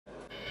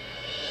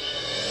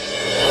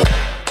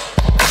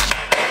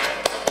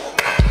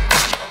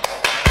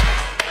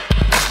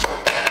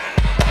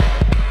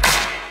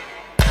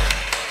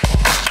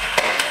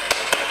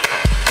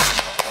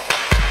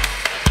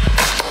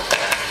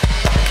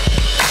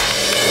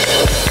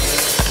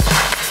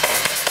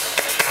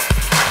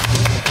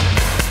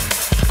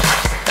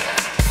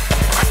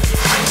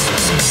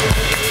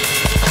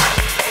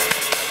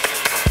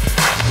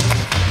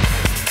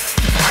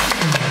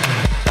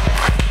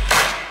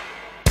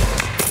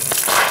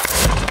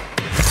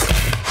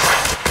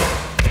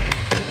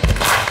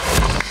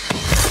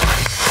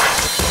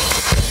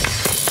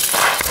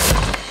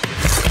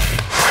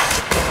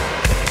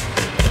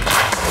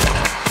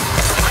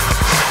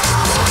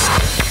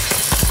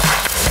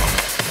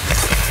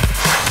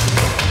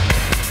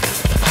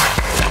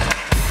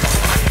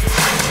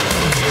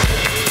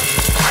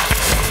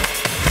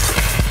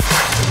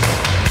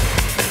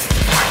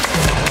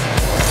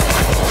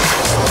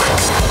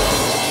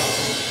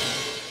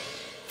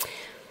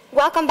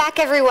Welcome back,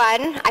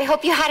 everyone. I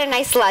hope you had a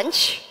nice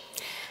lunch.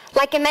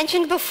 Like I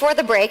mentioned before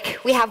the break,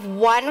 we have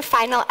one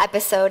final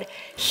episode,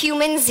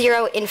 Human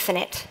Zero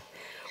Infinite.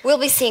 We'll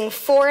be seeing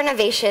 4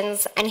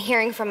 innovations and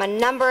hearing from a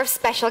number of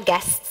special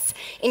guests,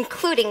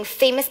 including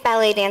famous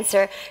ballet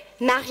dancer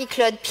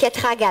Marie-Claude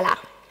Pietragala.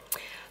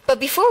 But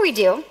before we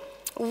do,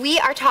 we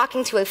are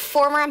talking to a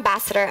former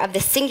ambassador of the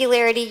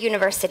Singularity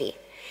University.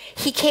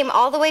 He came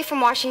all the way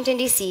from Washington,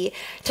 D.C.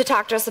 to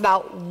talk to us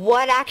about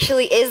what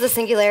actually is the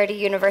Singularity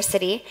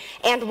University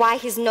and why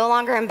he's no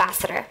longer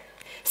ambassador.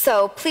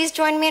 So please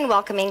join me in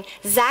welcoming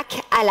Zak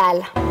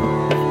Allal.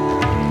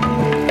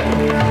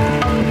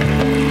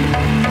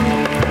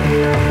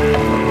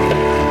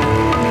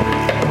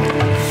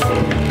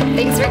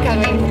 Thanks for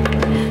coming.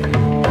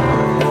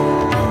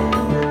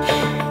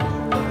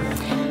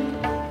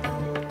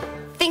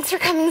 Thanks for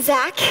coming,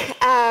 Zak.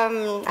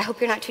 I hope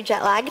you're not too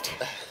jet-lagged.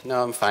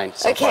 No, I'm fine.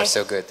 So far,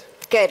 so good.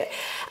 Good.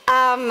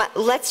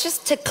 Let's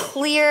just, to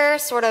clear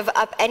sort of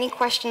up any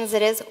questions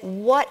it is,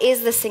 what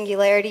is the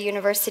Singularity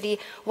University?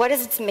 What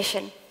is its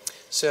mission?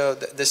 So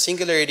the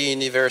Singularity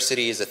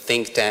University is a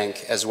think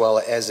tank as well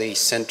as a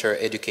center,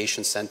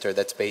 education center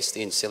that's based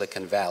in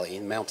Silicon Valley,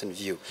 in Mountain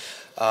View,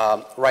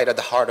 right at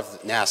the heart of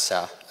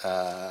NASA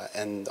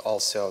and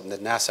also the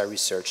NASA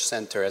Research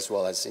Center as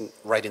well as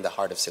right in the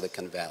heart of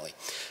Silicon Valley.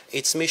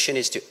 Its mission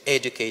is to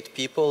educate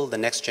people, the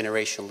next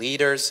generation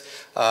leaders,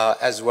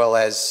 as well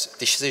as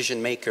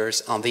decision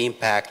makers on the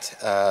impact,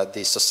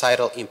 the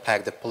societal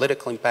impact, the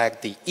political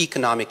impact, the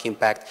economic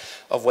impact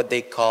of what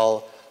they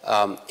call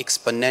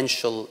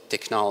exponential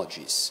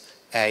technologies,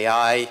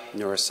 AI,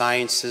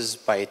 neurosciences,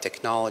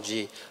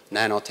 biotechnology,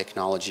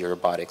 nanotechnology,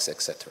 robotics,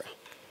 etc.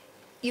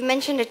 You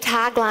mentioned a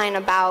tagline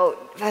about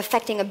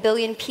affecting 1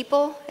 billion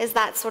people. Is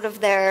that sort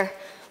of their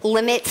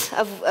limit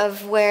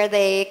of where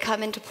they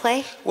come into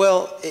play?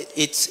 Well,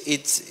 it's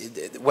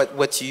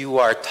what you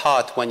are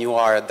taught when you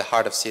are at the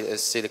heart of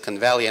Silicon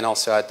Valley and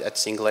also at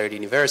Singularity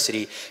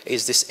University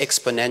is this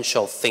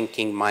exponential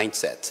thinking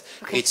mindset.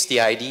 Okay. It's the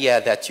idea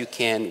that you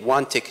can,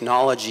 one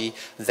technology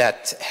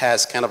that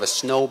has kind of a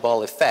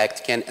snowball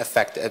effect can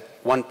affect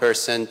 1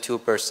 person, 2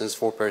 persons,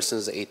 4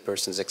 persons, 8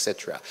 persons,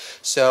 etc.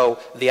 So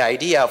the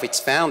idea of its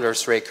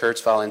founders, Ray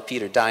Kurzweil and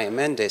Peter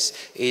Diamandis,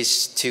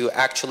 is to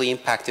actually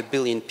impact 1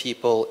 billion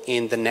people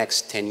in the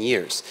next 10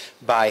 years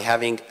by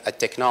having a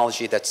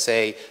technology that,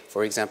 say,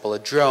 for example, a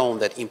drone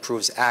that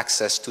improves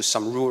access to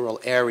some rural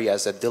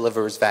areas, that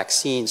delivers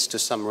vaccines to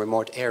some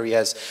remote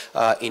areas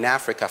in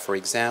Africa, for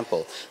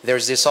example.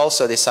 There's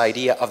also this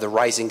idea of the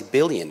rising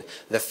billion,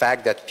 the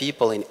fact that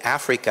people in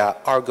Africa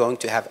are going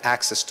to have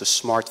access to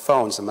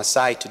smartphones. The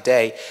Maasai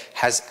today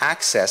has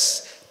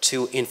access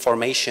to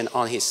information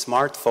on his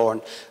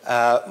smartphone,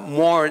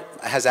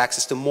 has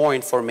access to more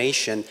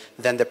information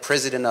than the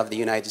President of the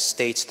United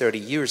States 30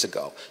 years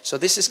ago. So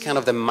this is kind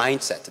of the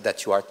mindset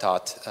that you are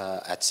taught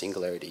at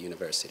Singularity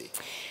University.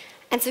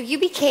 And so you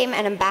became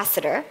an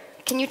ambassador.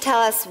 Can you tell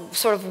us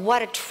sort of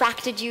what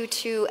attracted you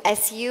to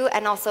SU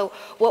and also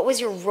what was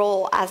your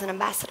role as an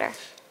ambassador?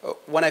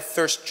 When I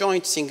first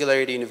joined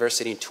Singularity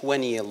University in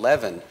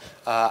 2011,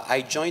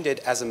 I joined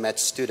it as a med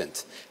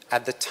student.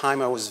 At the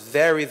time, I was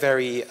very,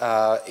 very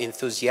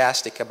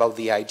enthusiastic about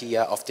the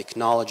idea of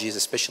technologies,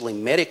 especially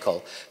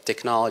medical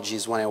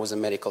technologies when I was a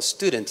medical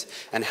student,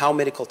 and how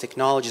medical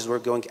technologies were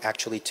going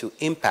actually to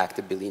impact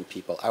 1 billion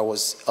people. I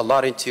was a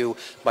lot into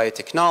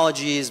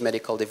biotechnologies,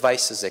 medical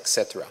devices,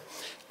 etc.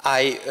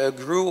 I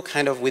grew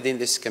kind of within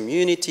this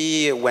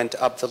community, went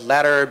up the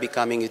ladder,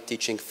 becoming a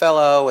teaching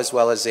fellow, as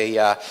well as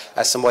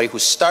somebody who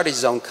started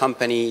his own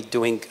company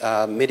doing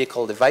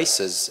medical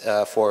devices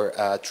for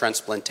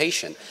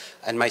transplantation.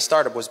 And my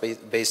startup was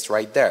based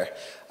right there.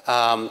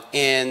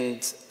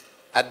 And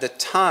at the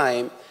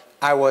time,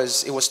 it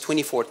was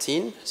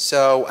 2014,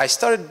 so I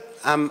started,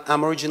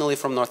 I'm originally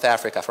from North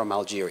Africa, from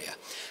Algeria.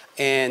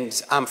 And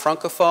I'm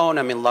Francophone,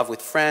 I'm in love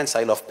with France,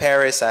 I love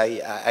Paris,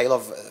 I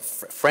love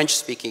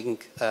French-speaking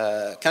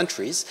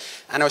countries.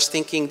 And I was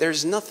thinking,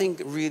 there's nothing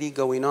really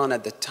going on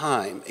at the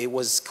time. It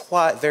was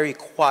very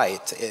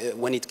quiet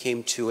when it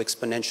came to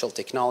exponential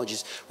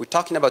technologies. We're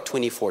talking about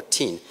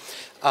 2014.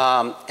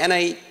 And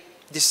I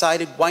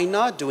decided, why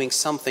not doing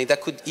something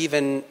that could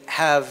even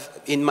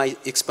have, in my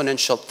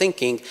exponential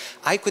thinking,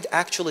 I could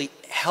actually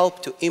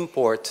help to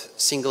import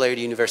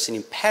Singularity University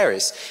in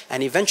Paris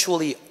and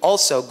eventually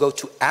also go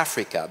to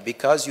Africa,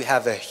 because you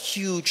have a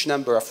huge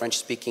number of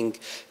French-speaking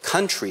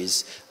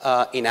countries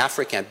in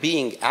Africa.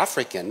 Being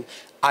African,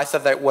 I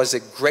thought that was a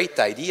great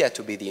idea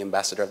to be the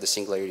ambassador of the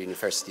Singularity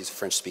University's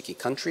French-speaking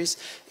countries.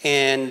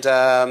 And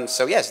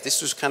so yes,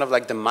 this was kind of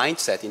like the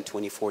mindset in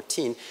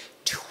 2014.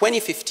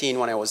 2015,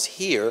 when I was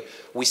here,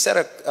 we set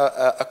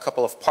a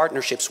couple of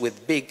partnerships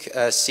with big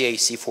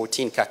CAC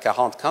 14 CAC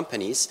 40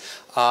 companies.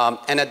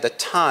 And at the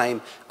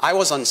time, I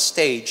was on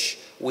stage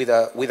with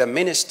a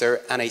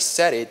minister, and I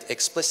said it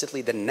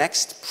explicitly: the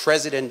next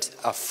president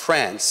of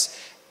France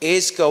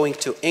is going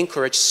to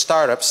encourage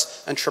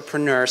startups,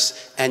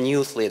 entrepreneurs, and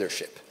youth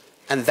leadership.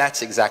 And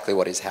that's exactly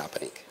what is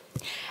happening.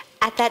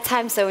 at that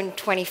time, so in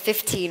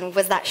 2015,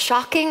 was that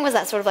shocking? Was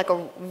that sort of like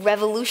a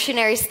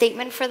revolutionary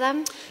statement for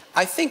them?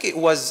 I think it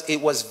was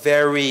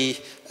very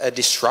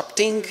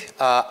disrupting.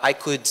 I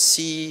could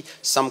see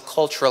some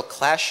cultural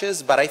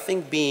clashes, but I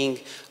think being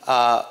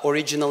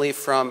originally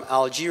from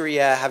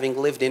Algeria, having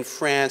lived in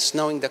France,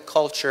 knowing the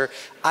culture,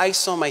 I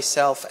saw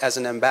myself as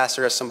an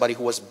ambassador, as somebody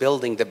who was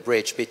building the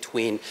bridge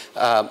between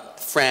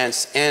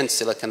France and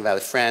Silicon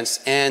Valley,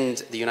 France and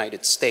the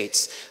United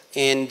States.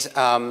 And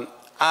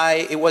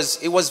it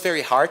was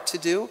very hard to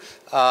do.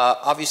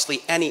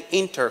 Obviously, any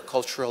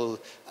intercultural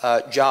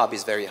job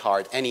is very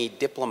hard. Any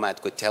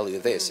diplomat could tell you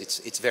this.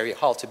 It's very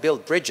hard to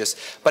build bridges,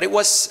 but it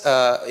was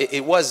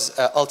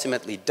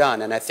ultimately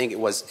done, and I think it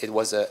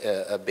was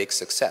a big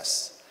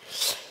success.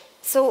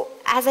 So,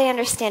 as I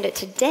understand it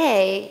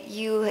today,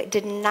 you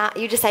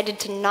decided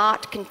to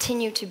not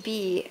continue to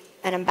be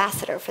an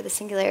ambassador for the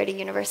Singularity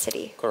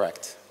University.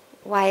 Correct.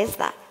 Why is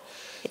that?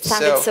 It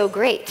sounded so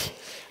great.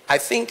 I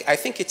think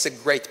it's a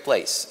great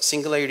place.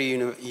 Singularity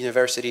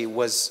University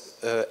was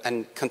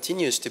and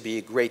continues to be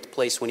a great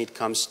place when it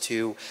comes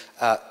to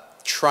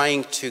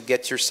trying to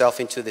get yourself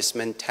into this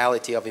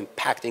mentality of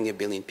impacting 1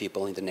 billion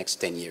people in the next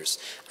 10 years.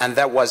 And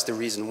that was the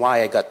reason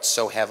why I got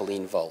so heavily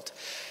involved.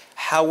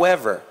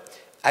 However,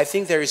 I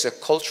think there is a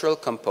cultural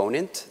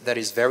component that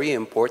is very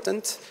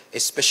important,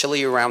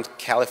 especially around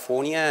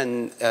California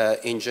and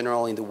in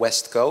general in the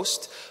West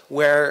Coast,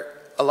 where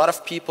a lot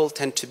of people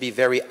tend to be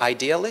very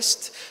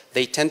idealist.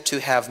 They tend to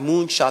have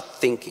moonshot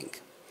thinking,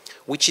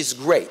 which is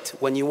great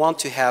when you want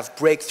to have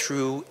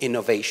breakthrough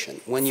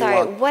innovation.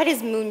 What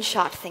is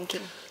moonshot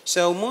thinking?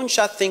 So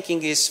moonshot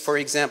thinking is, for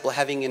example,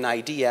 having an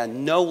idea,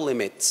 no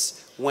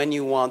limits, when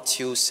you want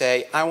to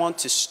say, I want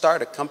to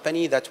start a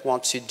company that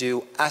wants to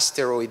do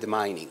asteroid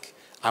mining.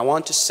 I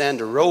want to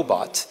send a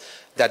robot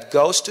that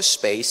goes to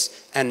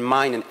space and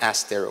mine an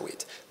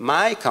asteroid.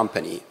 My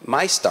company,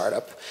 my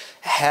startup,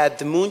 had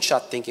the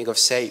moonshot thinking of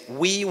say,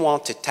 we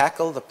want to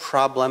tackle the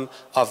problem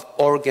of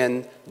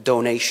organ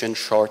donation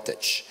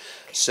shortage.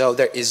 So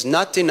there is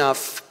not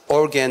enough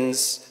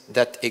organs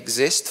that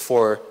exist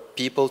for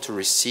people to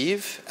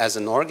receive as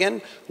an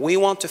organ. We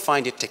want to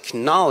find a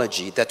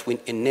technology that will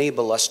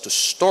enable us to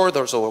store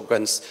those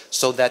organs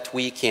so that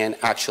we can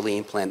actually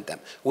implant them.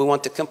 We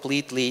want to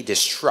completely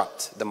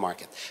disrupt the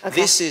market. Okay.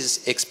 This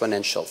is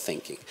exponential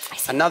thinking.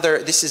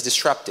 This is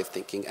disruptive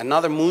thinking.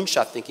 Another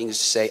moonshot thinking is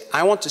to say,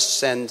 I want to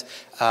send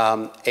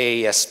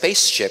a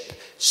spaceship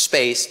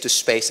to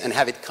space and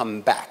have it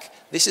come back.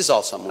 This is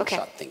also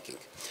moonshot thinking.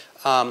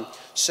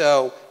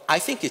 So I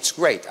think it's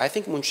great. I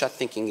think moonshot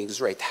thinking is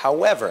great.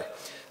 However,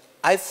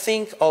 I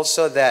think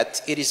also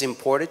that it is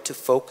important to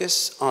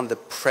focus on the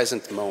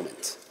present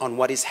moment, on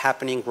what is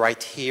happening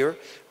right here,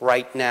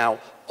 right now,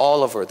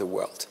 all over the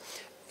world.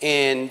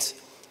 And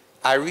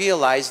I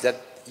realized that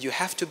you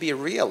have to be a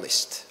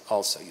realist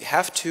also. You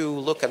have to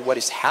look at what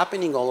is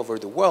happening all over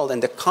the world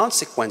and the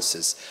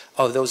consequences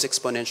of those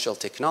exponential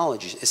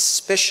technologies,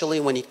 especially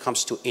when it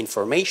comes to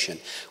information.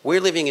 We're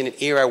living in an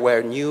era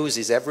where news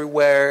is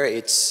everywhere.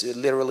 It's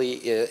literally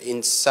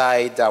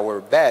inside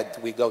our bed.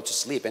 We go to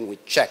sleep and we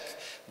check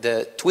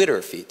the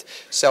Twitter feed.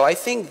 So I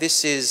think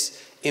this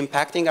is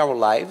impacting our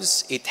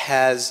lives. It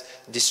has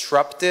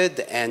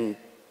disrupted and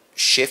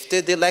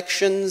shifted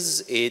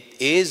elections. It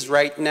is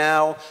right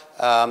now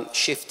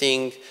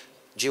shifting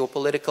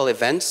geopolitical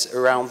events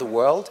around the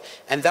world.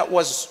 And that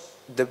was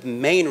the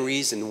main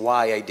reason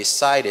why I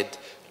decided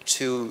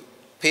to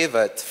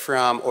pivot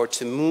from, or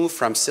to move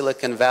from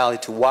Silicon Valley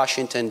to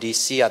Washington,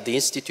 D.C. at the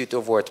Institute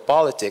of World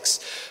Politics,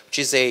 which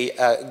is a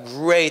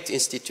great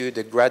institute,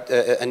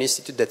 an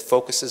institute that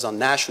focuses on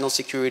national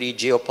security,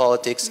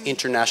 geopolitics,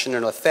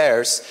 international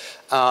affairs.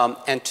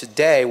 And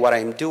today what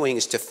I'm doing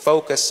is to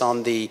focus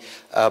on the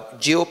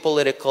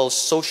geopolitical,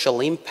 social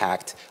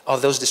impact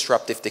of those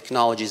disruptive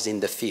technologies in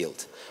the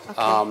field.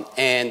 Okay.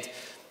 And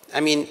I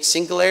mean,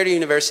 Singularity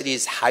University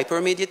is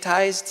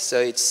hyper-mediatized,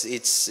 so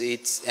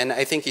and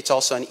I think it's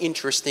also an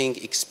interesting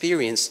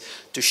experience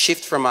to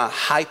shift from a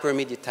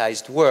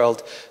hyper-mediatized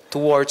world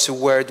towards a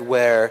world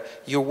where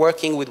you're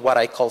working with what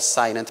I call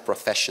silent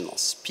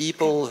professionals,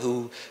 people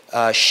who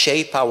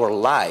shape our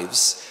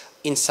lives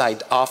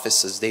inside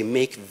offices. They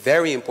make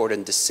very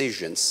important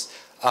decisions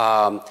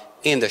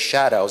in the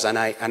shadows, and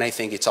I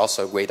think it's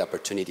also a great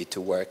opportunity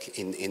to work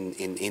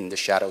in the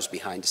shadows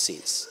behind the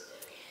scenes.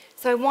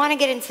 So I want to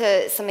get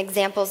into some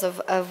examples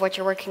of what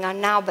you're working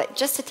on now, but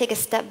just to take a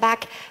step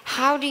back,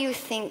 how do you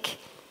think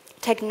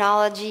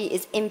technology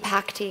is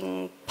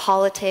impacting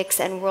politics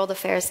and world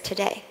affairs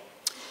today?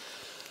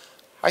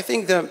 I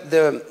think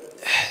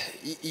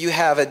you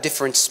have a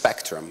different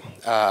spectrum.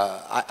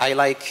 I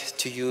like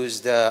to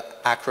use the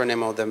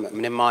acronym of the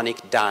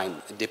mnemonic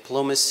DIME: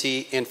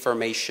 diplomacy,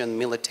 information,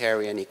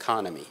 military, and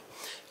economy.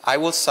 I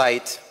will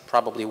cite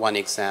probably one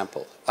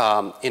example,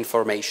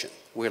 information.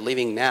 We're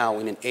living now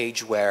in an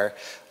age where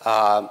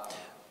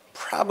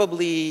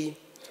probably,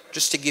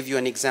 just to give you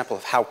an example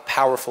of how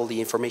powerful the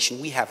information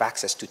we have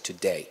access to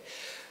today,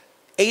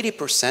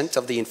 80%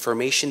 of the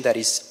information that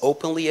is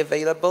openly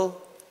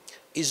available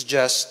is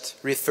just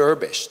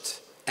refurbished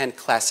and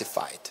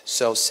classified.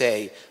 So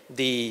say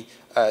the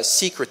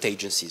secret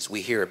agencies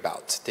we hear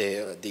about,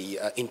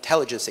 the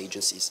intelligence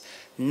agencies,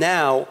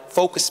 now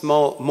focus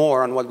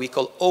more on what we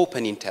call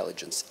open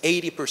intelligence.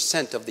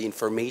 80% of the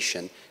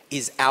information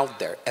is out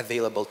there,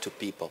 available to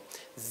people.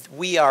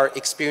 We are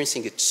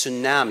experiencing a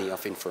tsunami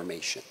of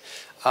information.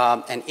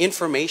 And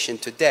information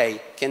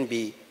today can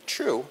be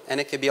true, and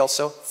it can be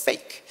also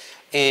fake.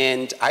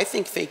 And I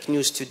think fake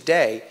news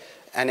today,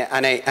 and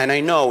I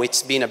know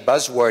it's been a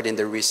buzzword in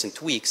the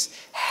recent weeks,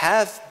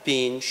 have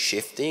been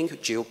shifting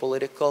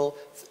geopolitical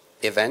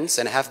events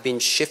and have been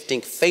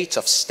shifting fates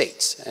of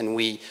states. And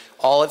we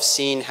all have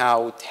seen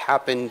how it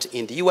happened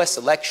in the US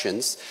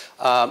elections,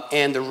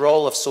 and the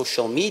role of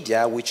social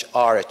media, which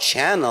are a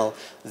channel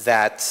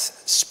that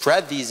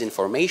spread these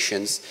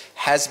informations,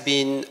 has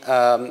been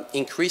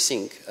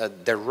increasing.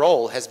 Their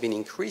role has been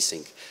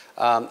increasing.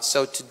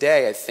 So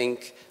today I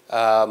think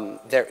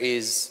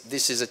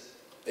this is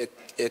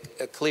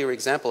a clear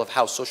example of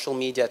how social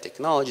media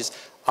technologies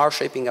are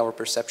shaping our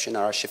perception,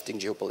 are shifting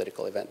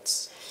geopolitical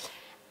events.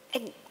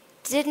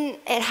 Didn't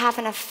it have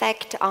an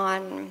effect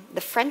on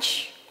the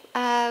French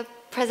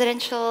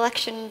presidential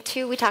election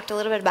too? We talked a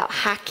little bit about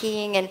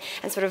hacking and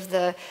sort of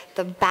the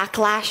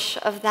backlash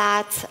of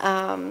that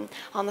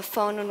on the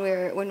phone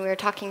when we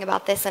were talking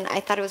about this, and I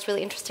thought it was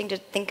really interesting to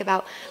think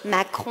about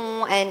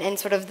Macron and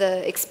sort of the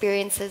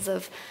experiences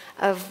of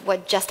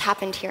what just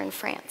happened here in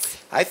France.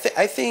 I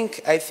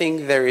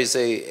think there is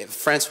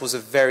France was a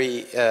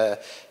very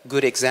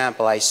good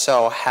example. I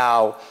saw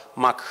how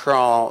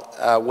Macron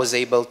was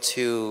able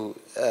to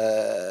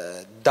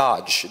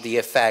dodge the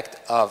effect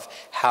of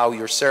how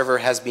your server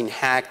has been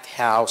hacked,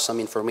 how some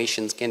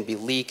information can be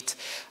leaked.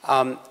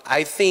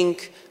 I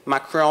think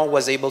Macron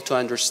was able to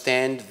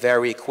understand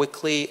very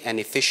quickly and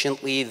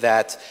efficiently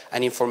that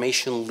an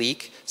information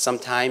leak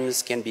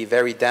sometimes can be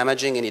very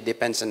damaging, and it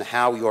depends on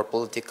how your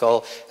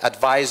political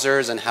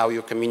advisors and how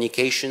your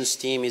communications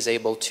team is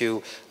able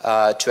to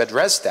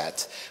address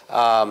that.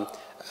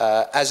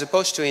 As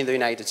opposed to in the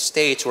United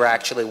States, where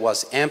actually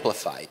was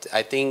amplified.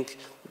 I think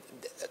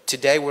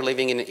today we're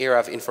living in an era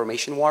of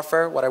information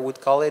warfare, what I would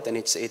call it, and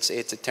it's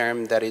a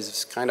term that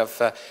is kind of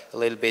a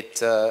little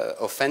bit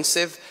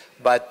offensive,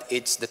 but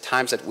it's the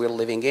times that we're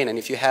living in. And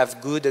if you have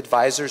good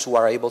advisors who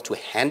are able to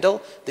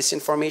handle this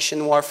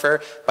information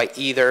warfare by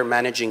either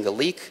managing a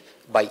leak,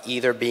 by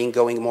either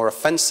going more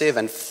offensive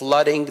and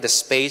flooding the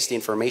space, the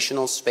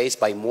informational space,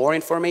 by more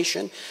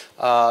information,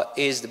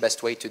 is the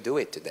best way to do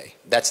it today.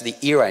 That's the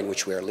era in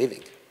which we are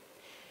living.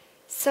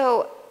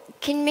 So,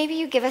 can maybe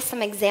you give us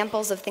some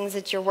examples of things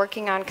that you're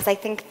working on? Because I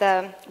think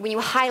when you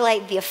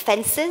highlight the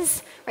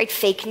offenses, right,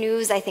 fake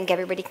news, I think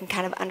everybody can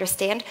kind of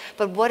understand.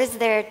 But what is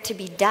there to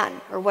be done,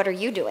 or what are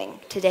you doing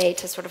today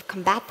to sort of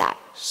combat that?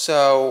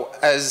 So,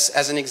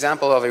 as an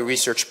example of a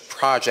research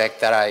project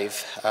that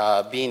I've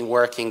been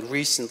working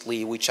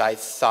recently, which I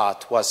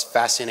thought was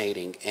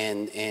fascinating,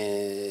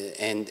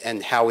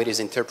 and how it is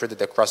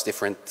interpreted across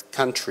different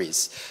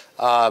countries.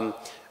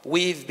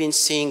 We've been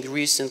seeing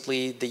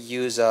recently the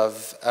use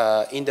of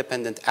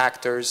independent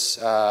actors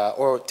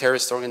or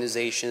terrorist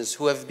organizations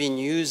who have been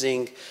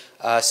using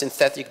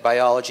synthetic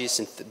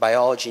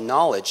biology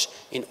knowledge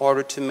in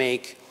order to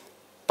make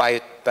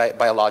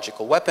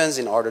biological weapons,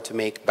 in order to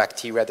make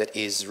bacteria that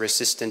is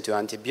resistant to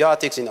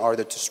antibiotics, in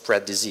order to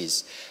spread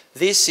disease.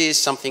 This is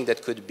something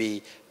that could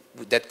be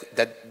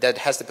that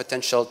has the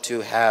potential to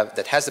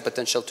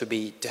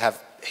have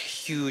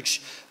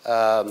huge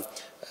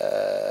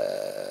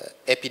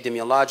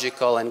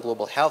epidemiological and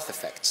global health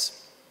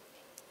effects.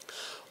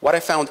 What I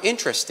found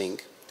interesting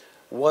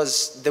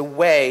was the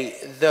way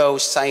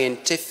those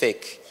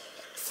scientific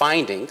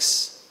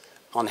findings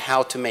on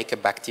how to make a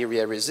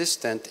bacteria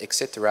resistant,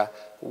 etc.,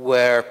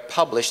 were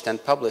published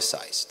and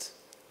publicized.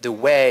 The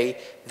way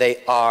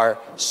they are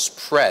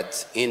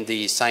spread in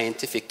the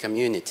scientific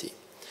community.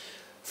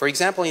 For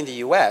example, in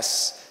the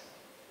US,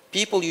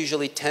 people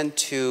usually tend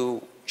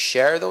to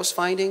share those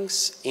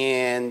findings,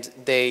 and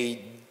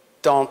they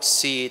don't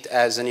see it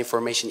as an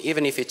information,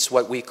 even if it's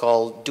what we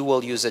call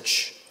dual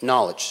usage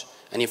knowledge,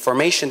 an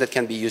information that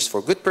can be used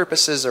for good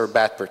purposes or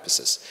bad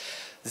purposes.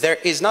 There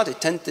is not a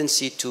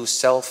tendency to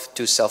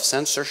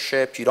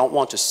self-censorship. You don't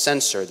want to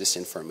censor this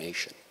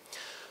information.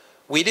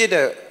 We did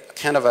a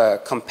kind of a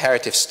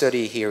comparative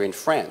study here in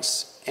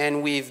France,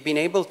 and we've been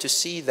able to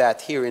see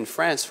that here in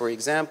France, for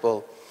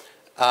example,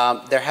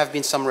 there have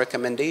been some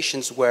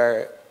recommendations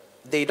where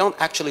they don't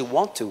actually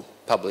want to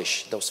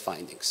publish those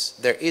findings.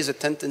 There is a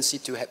tendency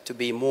to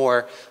be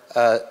more,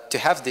 to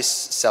have this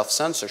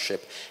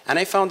self-censorship. And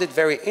I found it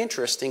very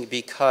interesting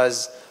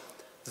because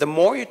the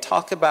more you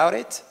talk about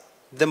it,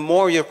 the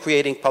more you're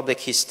creating public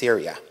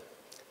hysteria.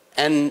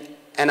 And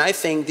I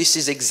think this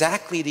is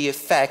exactly the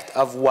effect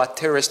of what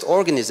terrorist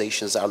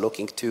organizations are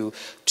looking to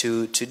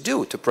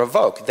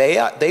provoke.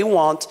 They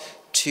want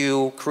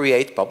to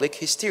create public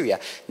hysteria.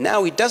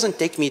 Now, it doesn't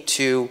take me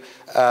to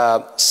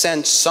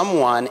send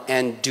someone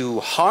and do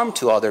harm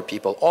to other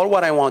people. All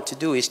what I want to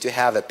do is to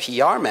have a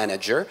PR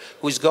manager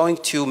who's going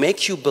to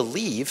make you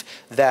believe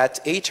that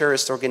a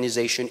terrorist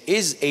organization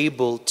is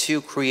able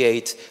to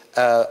create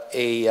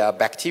a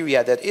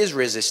bacteria that is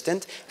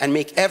resistant and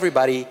make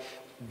everybody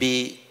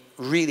be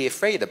really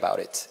afraid about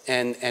it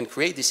and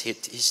create this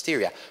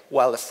hysteria.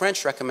 While the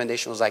French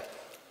recommendation was like,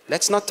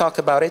 let's not talk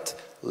about it,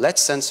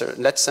 let's censor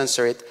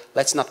it,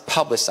 let's not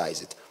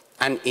publicize it.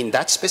 And in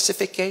that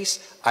specific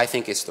case, I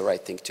think it's the right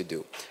thing to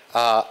do.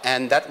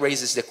 And that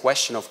raises the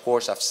question, of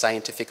course, of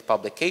scientific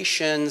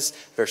publications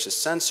versus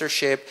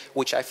censorship,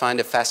 which I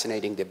find a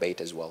fascinating debate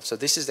as well. So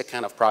this is the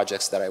kind of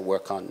projects that I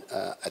work on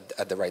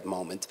at the right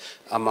moment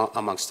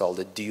amongst all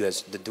the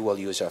dual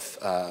use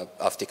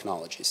of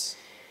technologies.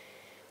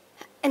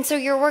 And so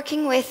you're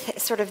working with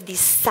sort of these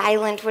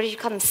silent, what did you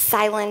call them,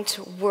 silent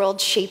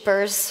world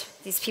shapers,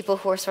 these people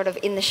who are sort of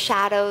in the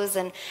shadows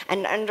and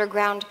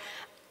underground.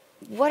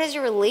 What is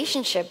your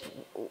relationship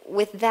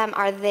with them?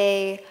 Are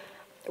they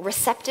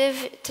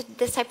receptive to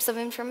these types of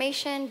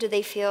information? Do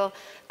they feel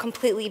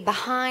completely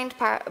behind?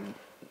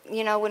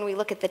 You know, when we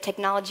look at the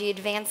technology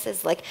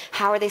advances, like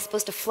how are they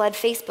supposed to flood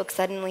Facebook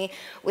suddenly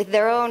with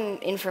their own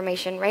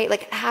information, right?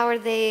 Like how are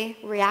they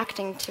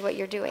reacting to what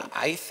you're doing?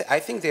 I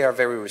think they are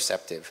very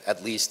receptive,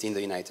 at least in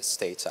the United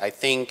States. I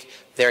think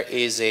there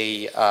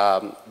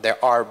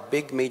are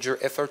big major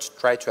efforts to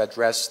try to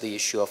address the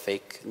issue of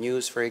fake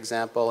news, for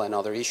example, and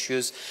other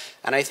issues.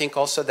 And I think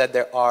also that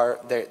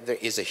there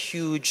is a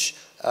huge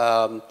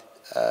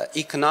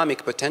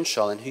economic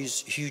potential and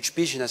huge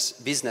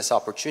business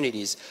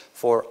opportunities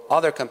for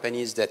other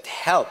companies that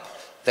help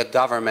the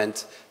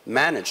government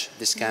manage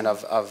this kind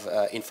of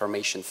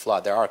information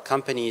flood. There are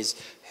companies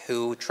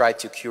who try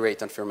to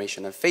curate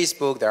information on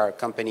Facebook. There are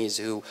companies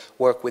who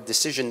work with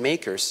decision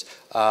makers,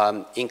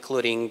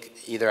 including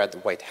either at the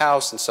White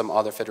House and some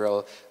other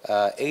federal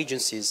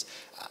agencies,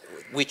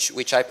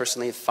 which I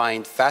personally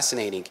find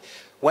fascinating.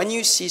 When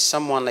you see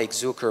someone like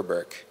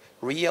Zuckerberg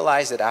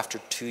realize that after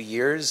 2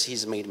 years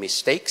he's made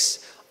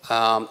mistakes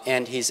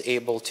and he's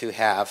able to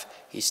have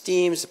his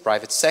teams, the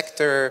private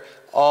sector,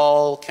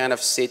 all kind of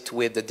sit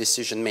with the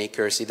decision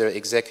makers, either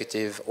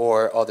executive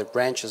or other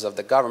branches of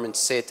the government,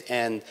 sit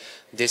and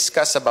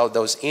discuss about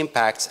those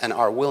impacts and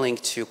are willing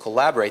to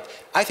collaborate,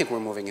 I think we're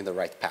moving in the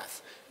right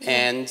path.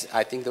 And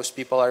I think those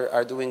people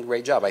are doing a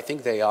great job. I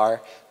think they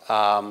are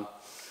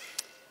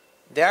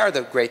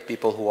the great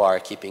people who are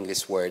keeping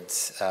this word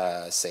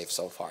safe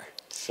so far.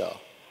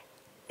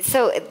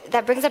 So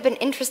that brings up an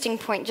interesting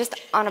point. Just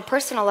on a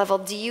personal level,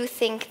 do you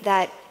think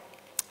that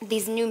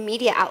these new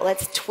media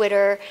outlets,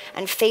 Twitter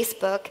and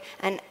Facebook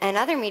and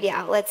other media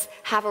outlets,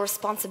 have a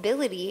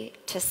responsibility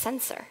to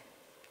censor?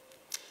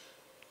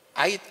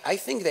 I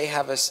think they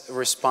have a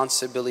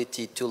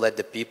responsibility to let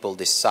the people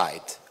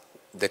decide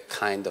the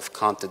kind of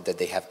content that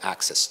they have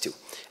access to.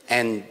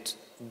 And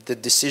the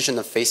decision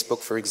of Facebook,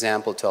 for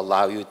example, to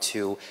allow you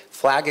to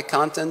flag a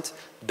content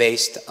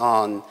based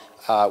on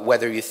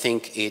whether you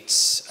think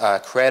it's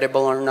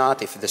credible or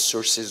not, if the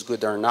source is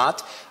good or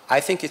not, I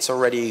think it's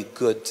already a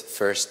good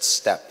first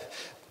step.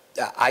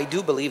 I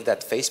do believe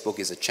that Facebook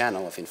is a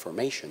channel of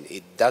information.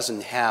 It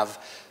doesn't have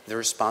the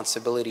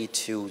responsibility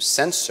to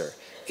censor.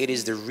 It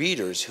is the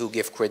readers who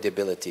give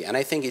credibility. And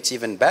I think it's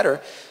even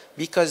better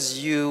because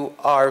you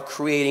are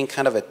creating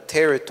kind of a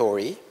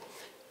territory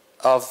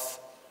of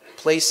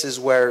places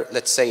where,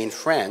 let's say in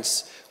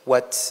France,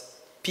 what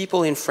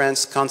people in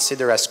France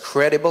consider as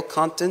credible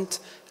content,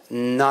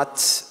 not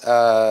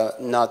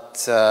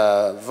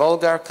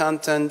vulgar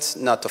content,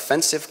 not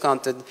offensive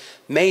content,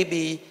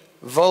 maybe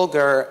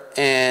vulgar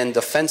and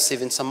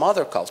offensive in some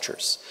other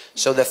cultures.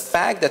 So the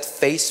fact that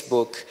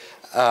Facebook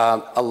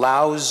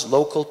allows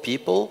local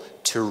people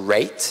to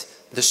rate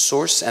the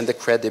source and the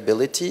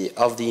credibility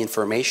of the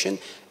information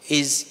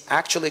is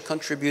actually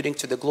contributing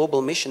to the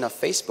global mission of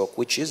Facebook,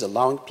 which is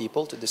allowing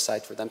people to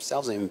decide for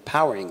themselves and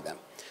empowering them.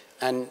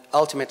 And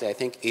ultimately, I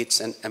think it's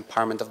an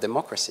empowerment of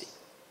democracy.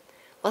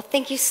 Well,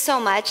 thank you so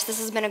much. This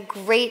has been a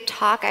great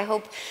talk. I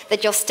hope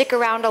that you'll stick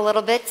around a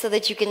little bit so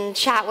that you can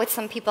chat with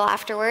some people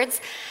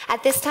afterwards.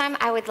 At this time,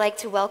 I would like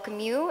to welcome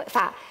you.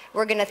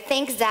 We're going to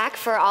thank Zak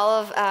for all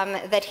of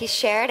that he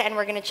shared, and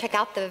we're going to check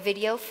out the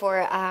video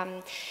for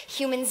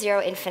Human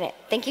Zero Infinite.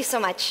 Thank you so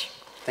much.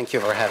 Thank you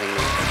for having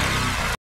me.